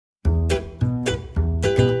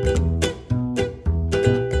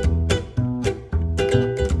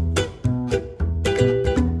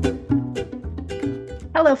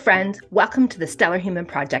friends. Welcome to the Stellar Human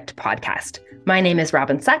Project podcast. My name is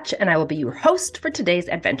Robin Such, and I will be your host for today's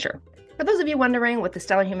adventure. For those of you wondering what the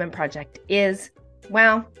Stellar Human Project is,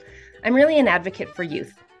 well, I'm really an advocate for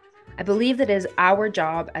youth. I believe that it is our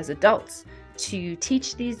job as adults to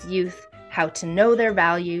teach these youth how to know their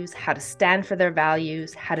values, how to stand for their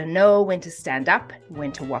values, how to know when to stand up,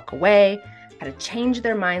 when to walk away, how to change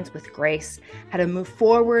their minds with grace, how to move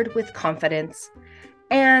forward with confidence,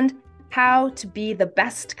 and how to be the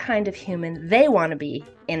best kind of human they want to be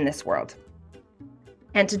in this world.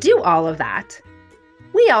 And to do all of that,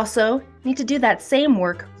 we also need to do that same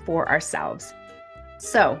work for ourselves.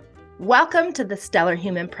 So, welcome to the Stellar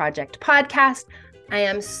Human Project podcast. I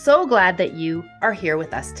am so glad that you are here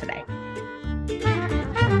with us today.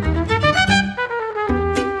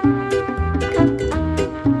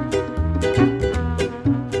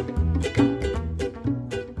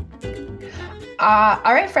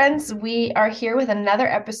 All right, friends, we are here with another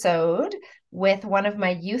episode with one of my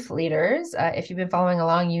youth leaders. If you've been following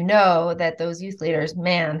along, you know that those youth leaders,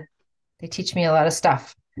 man, they teach me a lot of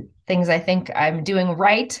stuff, things I think I'm doing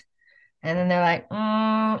right. And then they're like,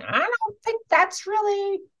 I don't think that's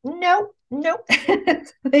really, nope.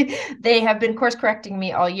 They have been course correcting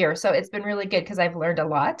me all year. So it's been really good because I've learned a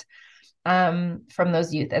lot from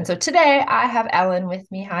those youth. And so today I have Ellen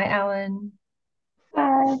with me. Hi, Ellen.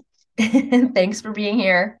 Hi. Thanks for being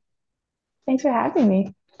here. Thanks for having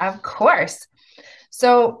me. Of course.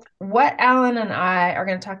 So what Alan and I are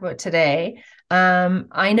going to talk about today,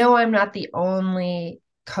 I know I'm not the only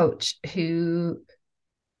coach who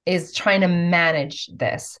is trying to manage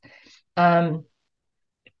this. I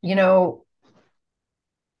go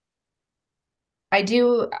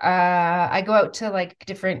out to like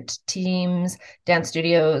different teams, dance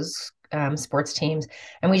studios, sports teams,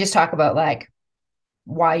 and we just talk about like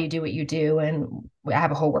why you do what you do. And I have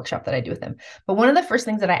a whole workshop that I do with them. But one of the first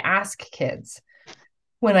things that I ask kids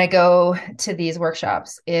when I go to these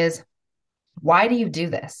workshops is, why do you do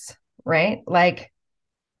this? Right? Like,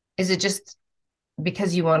 is it just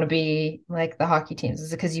because you want to be like the hockey teams?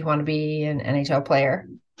 Is it because you want to be an NHL player?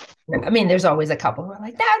 I mean, there's always a couple who are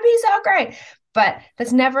like, that'd be so great. But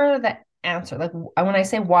that's never the answer. Like when I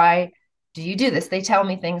say, why do you do this? They tell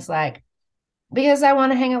me things like, because I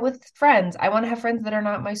want to hang out with friends. I want to have friends that are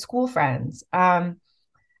not my school friends. Get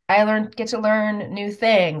to learn new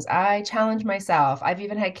things. I challenge myself. I've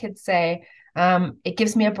even had kids say, it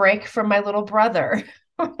gives me a break from my little brother.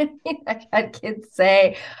 I've had kids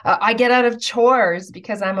say, I get out of chores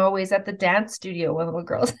because I'm always at the dance studio with little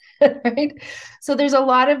girls, right? So there's a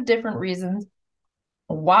lot of different reasons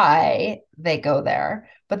why they go there,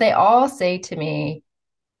 but they all say to me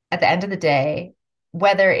at the end of the day,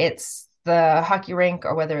 whether it's the hockey rink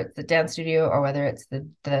or whether it's the dance studio or whether it's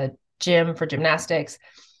the gym for gymnastics,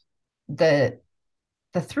 the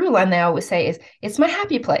through line they always say is, it's my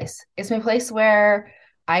happy place. It's my place where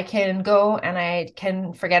I can go and I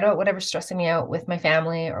can forget about whatever's stressing me out with my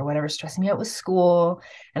family or whatever's stressing me out with school.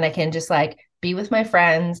 And I can just like be with my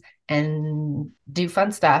friends and do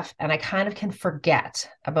fun stuff. And I kind of can forget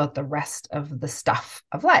about the rest of the stuff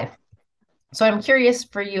of life. So I'm curious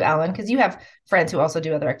for you, Ellen, because you have friends who also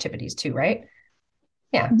do other activities too, right?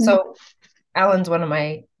 Yeah. Mhm. So Ellen's one of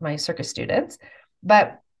my circus students,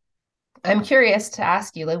 but I'm curious to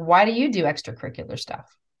ask you, like, why do you do extracurricular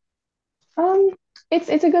stuff? Um, it's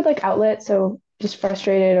a good like outlet, so just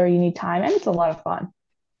frustrated or you need time, and it's a lot of fun.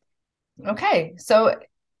 Okay. So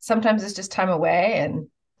sometimes it's just time away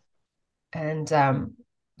and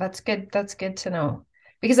that's good. That's good to know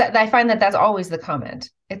because I find that that's always the comment.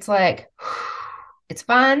 It's like, it's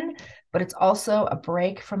fun, but it's also a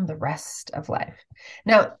break from the rest of life.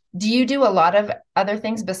 Now, do you do a lot of other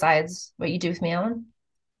things besides what you do with me, Ellen?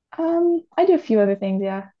 I do a few other things,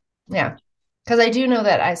 yeah. Yeah. Because I do know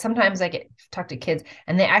that I sometimes I get talk to kids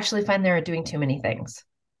and they actually find they're doing too many things.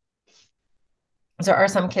 There are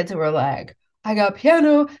some kids who are like, I got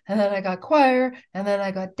piano, and then I got choir, and then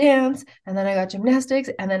I got dance, and then I got gymnastics,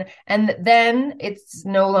 and then it's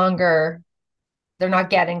no longer, they're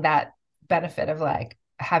not getting that benefit of like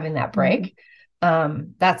having that Mhm. break.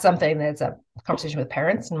 That's something that's a conversation with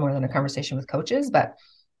parents and more than a conversation with coaches.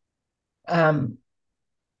 Um,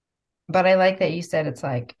 but I like that you said it's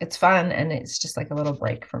like it's fun and it's just like a little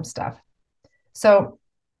break from stuff. So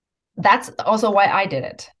that's also why I did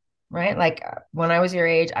it, right? Like when I was your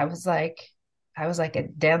age, I was like a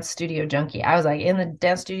dance studio junkie. I was like in the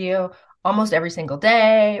dance studio almost every single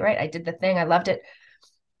day, right? I did the thing, I loved it.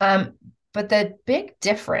 Um, but the big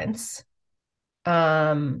difference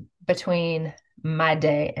between my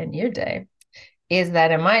day and your day is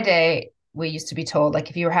that in my day, we used to be told like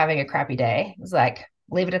if you were having a crappy day, it was like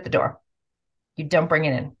leave it at the door. You don't bring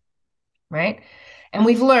it in. right? And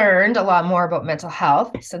we've learned a lot more about mental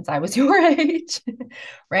health since I was your age,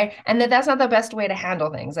 right? And that's not the best way to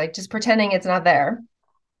handle things. Like just pretending it's not there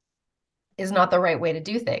is not the right way to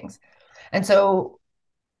do things. And so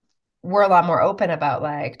we're a lot more open about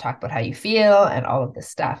like talk about how you feel and all of this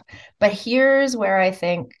stuff. But here's where I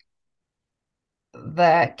think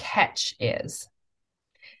the catch is.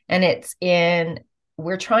 And it's in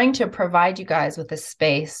we're trying to provide you guys with a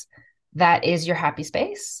space that is your happy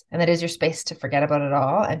space and that is your space to forget about it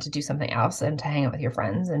all and to do something else and to hang out with your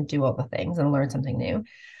friends and do all the things and learn something new.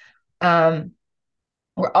 Um,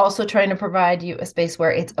 we're also trying to provide you a space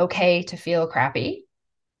where it's okay to feel crappy.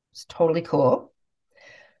 It's totally cool.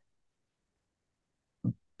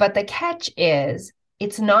 But the catch is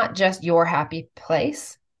it's not just your happy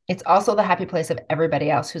place. It's also the happy place of everybody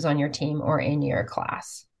else who's on your team or in your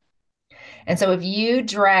class. And so if you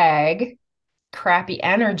drag crappy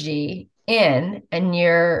energy in and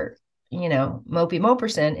you're, mopey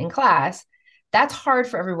moperson in class, that's hard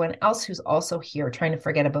for everyone else who's also here trying to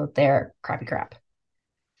forget about their crappy crap.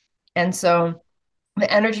 And so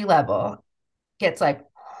the energy level gets like,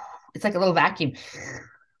 it's like a little vacuum.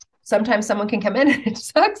 Sometimes someone can come in and it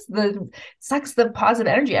sucks the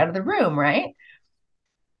positive energy out of the room, right?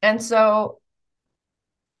 And so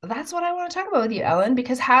that's what I want to talk about with you, Ellen,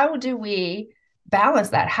 because how do we balance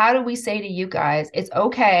that? How do we say to you guys, it's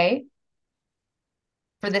okay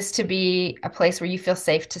for this to be a place where you feel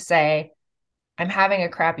safe to say, I'm having a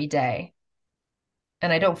crappy day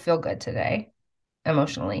and I don't feel good today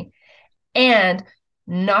emotionally, and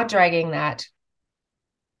not dragging that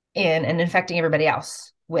in and infecting everybody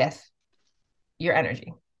else with your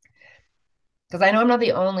energy. Because I know I'm not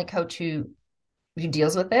the only coach who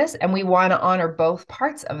deals with this, and we want to honor both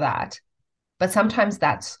parts of that. But sometimes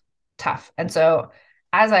that's tough. And so,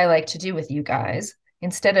 as I like to do with you guys,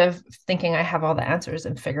 instead of thinking I have all the answers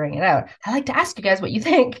and figuring it out, I like to ask you guys what you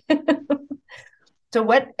think. So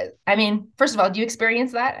I mean, first of all, do you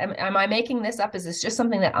experience that? Am I making this up? Is this just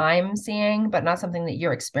something that I'm seeing, but not something that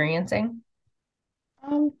you're experiencing?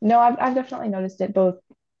 No, I've definitely noticed it both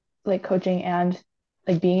like coaching and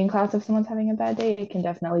like being in class. If someone's having a bad day, it can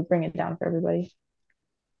definitely bring it down for everybody.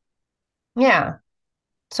 Yeah.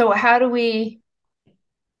 So how do we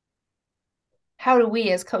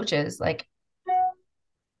as coaches, like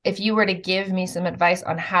if you were to give me some advice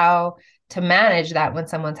on how to manage that when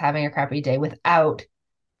someone's having a crappy day without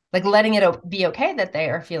like letting it be okay that they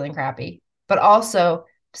are feeling crappy, but also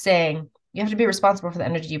saying you have to be responsible for the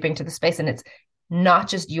energy you bring to the space. And it's not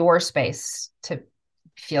just your space to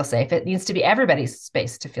feel safe. It needs to be everybody's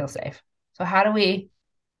space to feel safe. So how do we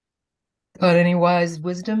got any wise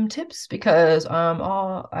wisdom tips? Because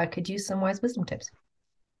I could use some wise wisdom tips.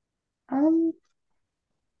 Um,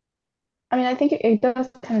 I mean, I think it does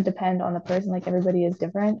kind of depend on the person. Like everybody is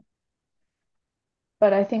different,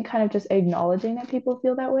 but I think kind of just acknowledging that people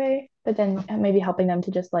feel that way, but then maybe helping them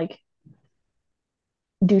to just like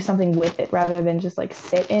do something with it rather than just like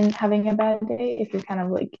sit in having a bad day. If you're kind of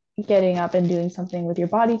like getting up and doing something with your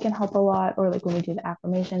body can help a lot, or like when we do the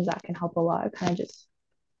affirmations, that can help a lot. Kind of just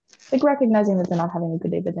like recognizing that they're not having a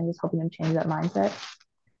good day, but then just helping them change that mindset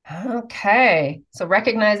Okay. So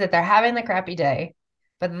recognize that they're having the crappy day,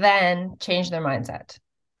 but then change their mindset.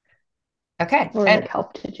 Okay. or And like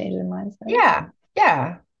help to change their mindset. yeah,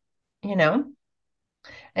 yeah, you know.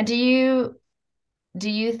 And do you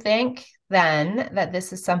think then that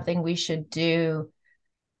this is something we should do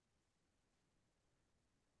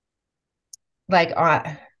like how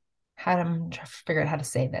to I'm trying to figure out how to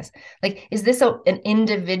say this. Like, is this an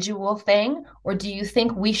individual thing, or do you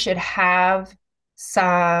think we should have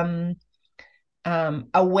some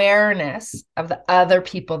awareness of the other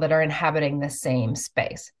people that are inhabiting the same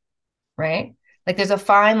space, right? Like, there's a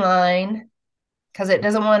fine line because it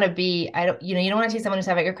doesn't want to be. I don't, you don't want to see someone who's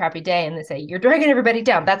having a crappy day and they say you're dragging everybody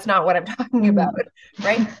down. That's not what I'm talking about, Mm.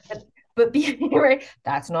 right? But being right,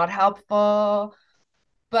 that's not helpful,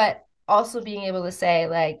 but also being able to say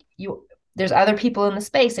like there's other people in the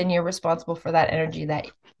space and you're responsible for that energy that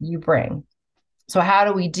you bring. So how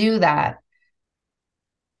do we do that?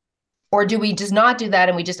 Or do we just not do that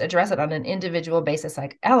and we just address it on an individual basis,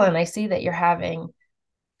 like, Ellen, I see that you're having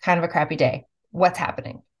kind of a crappy day. What's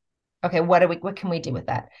happening? Okay, what can we do with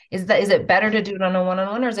that? Is it better to do it on a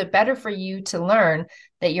one-on-one, or is it better for you to learn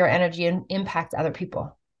that your energy impacts other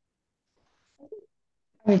people?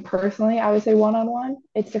 I mean, personally, I would say one on one.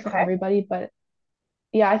 It's different for Okay. everybody, but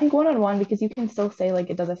yeah, I think one on one because you can still say like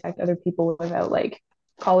it does affect other people without like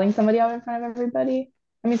calling somebody out in front of everybody.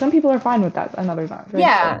 I mean, some people are fine with that and others aren't, right?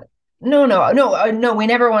 Yeah. So, No, no, no, no. We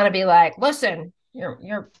never want to be like, listen,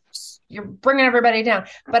 you're bringing everybody down.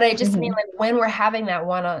 But I just mean mhm. like when we're having that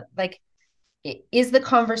one on, like is the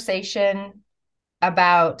conversation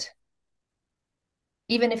about,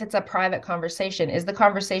 even if it's a private conversation, is the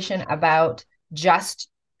conversation about just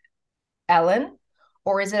Ellen,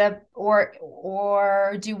 or is it a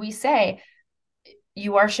or do we say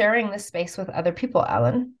you are sharing this space with other people,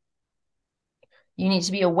 Ellen? You need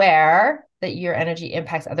to be aware that your energy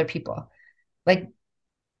impacts other people. Like,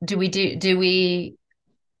 do we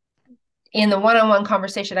in the one-on-one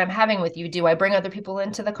conversation I'm having with you, do I bring other people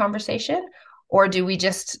into the conversation, or do we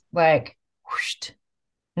just like whoosh,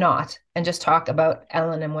 not and just talk about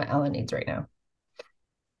Ellen and what Ellen needs right now?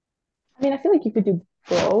 I mean, I feel like you could do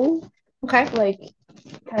both, Okay. like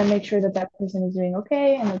kind of make sure that that person is doing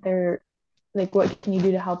okay and that they're like, what can you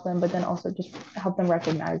do to help them, but then also just help them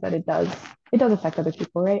recognize that it does affect other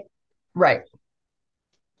people, right? Right.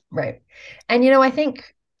 Right. And I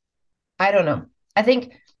think, I don't know. I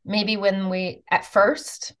think maybe when we at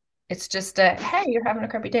first it's just a, hey, you're having a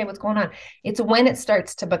crappy day, what's going on? It's when it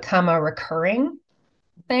starts to become a recurring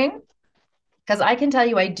thing. Because I can tell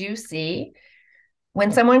you, I do see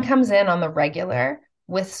when someone comes in on the regular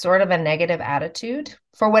with sort of a negative attitude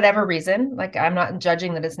for whatever reason, like I'm not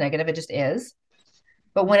judging that it's negative, it just is.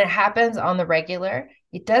 But when it happens on the regular,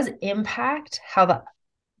 it does impact how the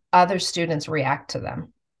other students react to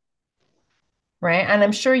them. Right. And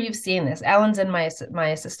I'm sure you've seen this. Ellen's in my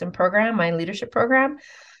assistant program, my leadership program.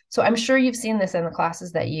 So I'm sure you've seen this in the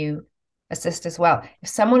classes that you assist as well. If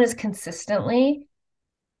someone is consistently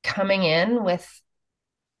coming in with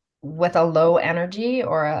a low energy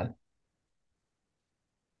or a,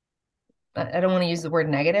 I don't want to use the word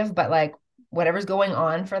negative, but like whatever's going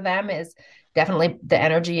on for them is definitely the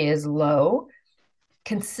energy is low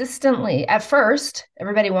consistently. At first,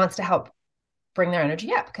 everybody wants to help bring their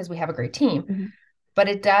energy up because we have a great team, Mm-hmm. but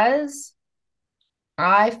it does,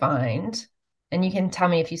 I find, and you can tell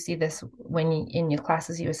me if you see this when you in your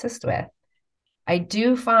classes you assist with, I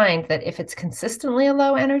do find that if it's consistently a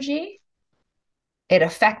low energy, it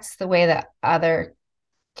affects the way that other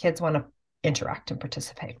kids want to interact and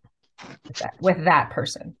participate with that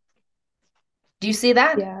person. Do you see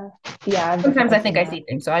that? Yeah, yeah, I've Sometimes definitely I think seen I that. see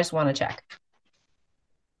things, so I just want to check,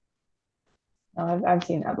 No, I've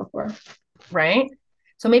seen that before. right?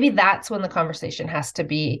 So maybe that's when the conversation has to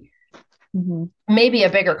be Mm-hmm. maybe a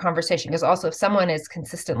bigger conversation, because also if someone is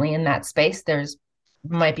consistently in that space, there's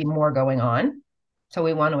might be more going on. So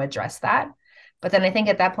we want to address that. But then I think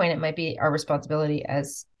at that point, it might be our responsibility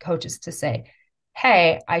as coaches to say,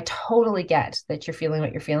 hey, I totally get that you're feeling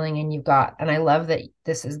what you're feeling and and I love that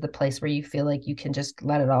this is the place where you feel like you can just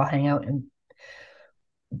let it all hang out.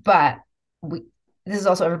 But we, this is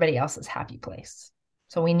also everybody else's happy place.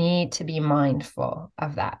 So we need to be mindful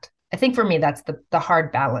of that. I think for me, that's the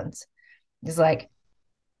hard balance is like,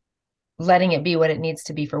 letting it be what it needs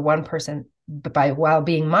to be for one person, but while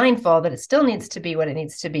being mindful that it still needs to be what it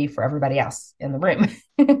needs to be for everybody else in the room,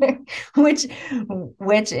 which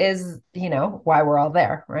which is why we're all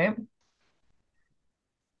there, right? Oh,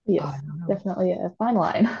 Yes, I don't know. definitely a fine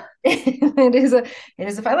line. It is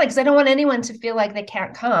a fine line because I don't want anyone to feel like they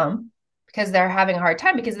can't come because they're having a hard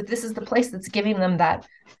time, because if this is the place that's giving them that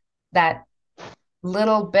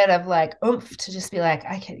little bit of like oomph to just be like,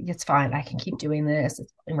 it's fine, I can keep doing this,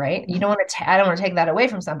 right? You don't want to I don't want to take that away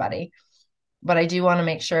from somebody, but I do want to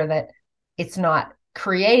make sure that it's not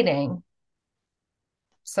creating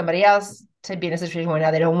somebody else to be in a situation where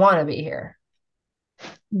now they don't want to be here.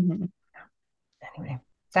 Mm-hmm. Anyway,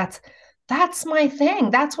 that's my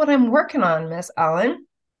thing. That's what I'm working on, Miss Ellen.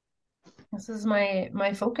 This is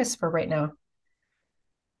my focus for right now.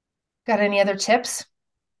 Got any other tips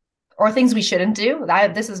or things we shouldn't do?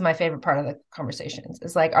 This is my favorite part of the conversations.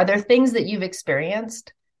 Is like, are there things that you've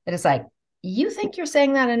experienced that it's like you think you're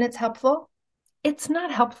saying that and it's helpful? It's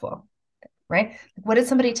not helpful, right? What did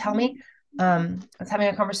somebody tell me? I was having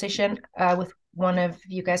a conversation with one of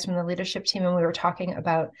you guys from the leadership team, and we were talking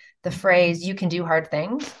about the phrase, you can do hard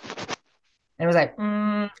things. And I was like,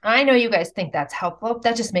 I know you guys think that's helpful.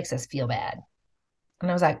 That just makes us feel bad. And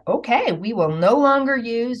I was like, okay, we will no longer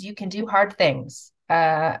use you can do hard things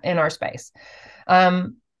in our space.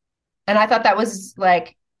 Um, and I thought that was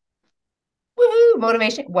like, woohoo,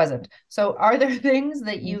 motivation wasn't. So are there things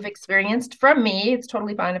that you've experienced from me? It's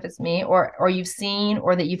totally fine if it's me, or you've seen,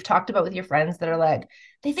 or that you've talked about with your friends that are like,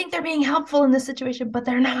 they think they're being helpful in this situation, but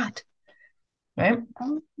they're not. Right?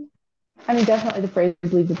 Um, I mean, definitely the phrase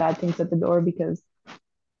leave the bad things at the door because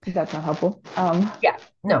that's not helpful. Yeah.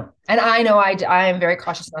 No. And I know I am very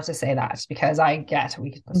cautious not to say that because I get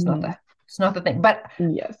it's not Mhm. the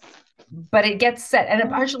thing. Yes. But it gets set. And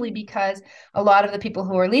partially because a lot of the people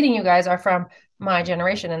who are leading you guys are from my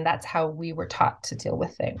generation, and that's how we were taught to deal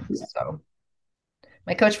with things. Yeah. So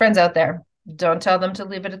my coach friends out there, Don't tell them to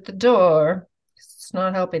leave it at the door. It's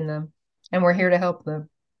not helping them. And we're here to help them.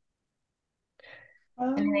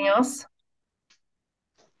 Anything Um, else?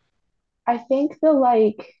 I think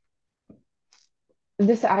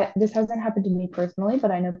this hasn't happened to me personally,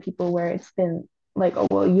 but I know people where it's been like, oh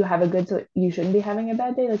well, you have a good, so you shouldn't be having a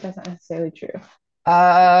bad day. Like that's not necessarily true. Or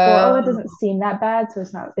oh, it Uh, doesn't seem that bad, so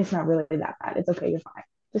it's not really that bad. It's okay, you're fine.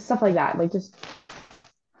 Just stuff like that, like just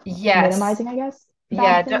yes. minimizing, I guess,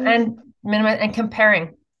 Yeah. bad things. And minimize and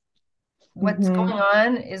comparing. What's Mm-hmm. going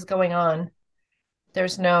on is going on.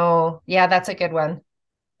 There's no, yeah, that's a good one.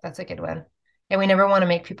 That's a good one. And we never want to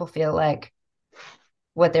make people feel like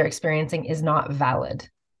what they're experiencing is not valid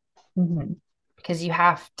Mm-hmm. because you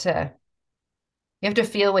have to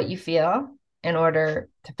feel what you feel in order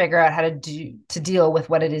to figure out how to deal with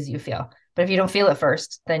what it is you feel. But if you don't feel it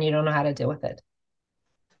first, then you don't know how to deal with it.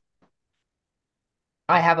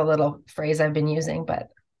 I have a little phrase I've been using, but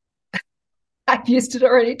I've used it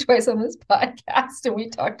already twice on this podcast and we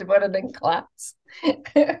talked about it in class.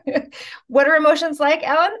 What are emotions like,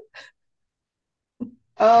 Ellen?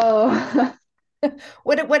 Oh,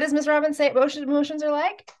 What does Miss Robbins say emotions are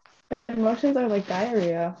like? emotions are like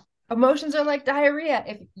diarrhea. Emotions are like diarrhea.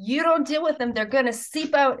 If you don't deal with them, they're going to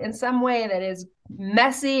seep out in some way that is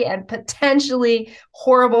messy and potentially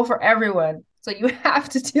horrible for everyone. So you have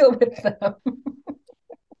to deal with them.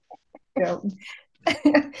 Yep.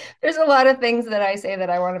 There's a lot of things that I say that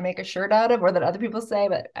I want to make a shirt out of or that other people say,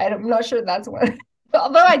 but I'm not sure that's one.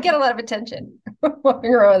 Although I get a lot of attention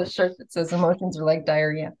walking around with a shirt that says emotions are like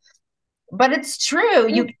diarrhea. But it's true.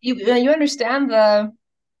 You understand the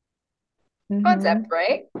concept, Mm-hmm.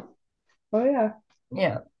 right? Oh yeah.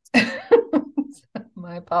 Yeah.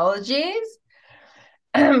 My apologies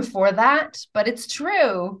for that, but it's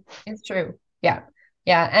true. It's true. Yeah.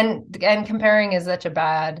 Yeah. And comparing is such a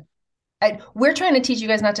bad we're trying to teach you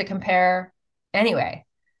guys not to compare anyway.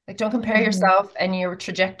 Like don't compare Mm-hmm. yourself and your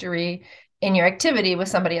trajectory in your activity with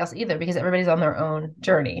somebody else either, because everybody's on their own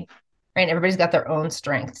journey. Right. Everybody's got their own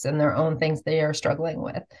strengths and their own things they are struggling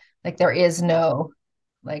with. Like there is no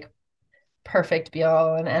like perfect be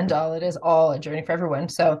all and end all. It is all a journey for everyone.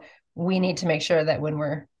 So we need to make sure that when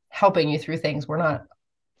we're helping you through things, we're not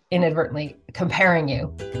inadvertently comparing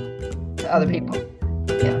you to other people.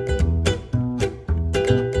 Mm-hmm. Yeah.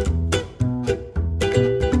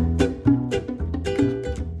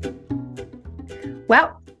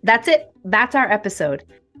 Well, that's it. That's our episode.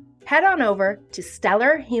 Head on over to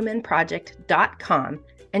stellarhumanproject.com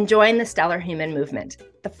and join the Stellar Human movement.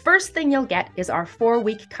 The first thing you'll get is our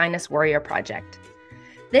 4-week Kindness Warrior project.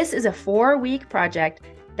 This is a 4-week project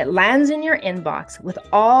that lands in your inbox with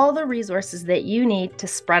all the resources that you need to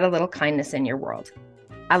spread a little kindness in your world.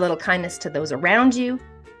 A little kindness to those around you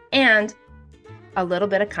and a little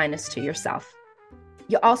bit of kindness to yourself.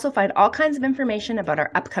 You'll also find all kinds of information about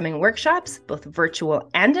our upcoming workshops, both virtual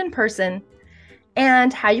and in person,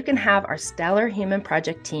 and how you can have our Stellar Human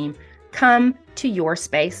Project team come to your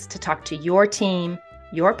space to talk to your team,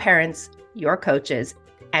 your parents, your coaches,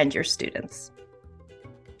 and your students.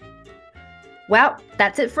 Well,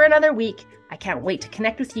 that's it for another week. I can't wait to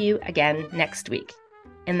connect with you again next week.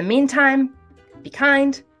 In the meantime, be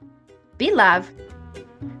kind, be love,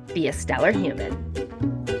 be a stellar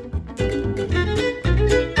human.